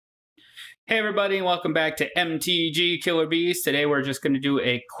Hey everybody, and welcome back to MTG Killer Bees. Today we're just going to do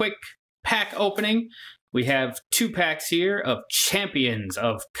a quick pack opening. We have 2 packs here of Champions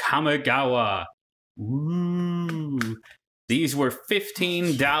of Kamigawa. Ooh. These were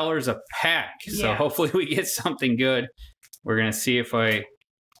 $15 a pack, so hopefully we get something good. We're going to see if I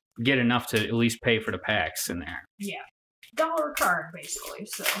get enough to at least pay for the packs in there. Yeah, dollar card basically,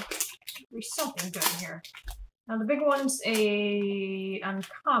 so there's something good here. Now the big one's a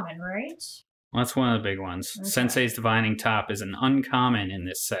uncommon, right? Well, that's one of the big ones. Okay. Sensei's Divining Top is an uncommon in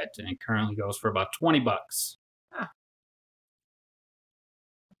this set, and it currently goes for about 20 bucks. Ah.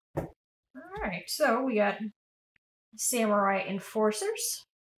 Alright, so we got Samurai Enforcers,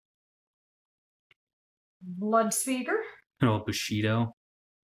 Blood Speaker, an old Bushido,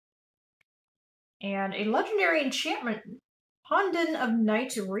 and a legendary enchantment, Hundon of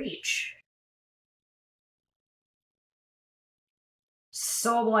Night Reach.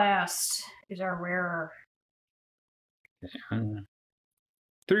 Soul Blast is our rarer.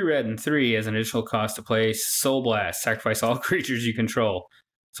 3 red and 3 as an additional cost to play Soul Blast. Sacrifice all creatures you control.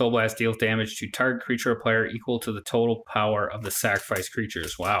 Soul Blast deals damage to target creature or player equal to the total power of the sacrificed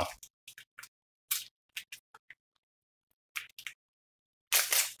creatures. Wow.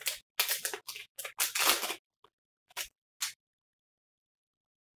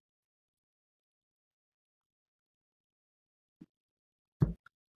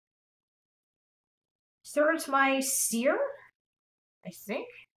 So it's my Seer, I think.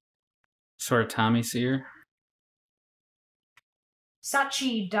 Sort of Tommy Seer.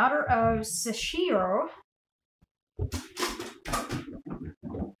 Sachi, daughter of Sashiro.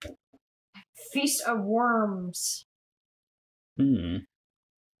 Feast of Worms. And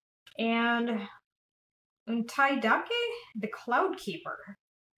Untaidake, the Cloud Keeper,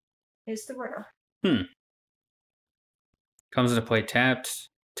 is the rare. Comes into play tapped.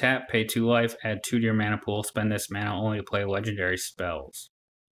 Tap, pay 2 life, add 2 to your mana pool. Spend this mana only to play legendary spells.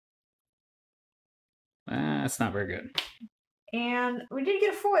 That's not very good. And we did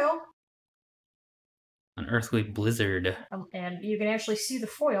get a foil. An Earthly Blizzard. And you can actually see the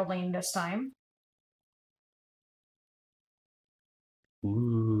foil name this time.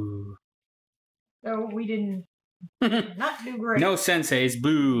 Ooh. So we didn't not do great. No senseis,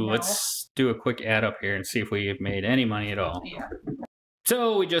 boo. No. Let's do a quick add up here and see if we've made any money at all. Yeah.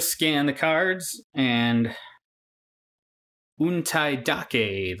 So we just scanned the cards, and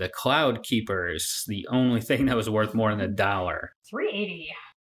Untaidake, the Cloud Keepers, the only thing that was worth more than $1. $3.80.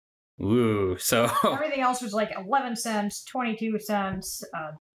 Ooh, so everything else was like 11 cents, 22 cents.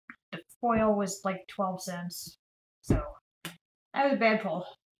 The foil was like 12 cents. So that was a bad pull.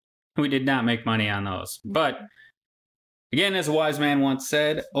 We did not make money on those. But again, as a wise man once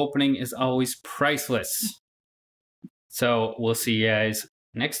said, opening is always priceless. So we'll see you guys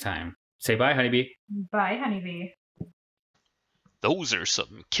next time. Say bye, Honeybee. Bye, Honeybee. Those are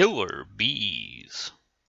some killer bees.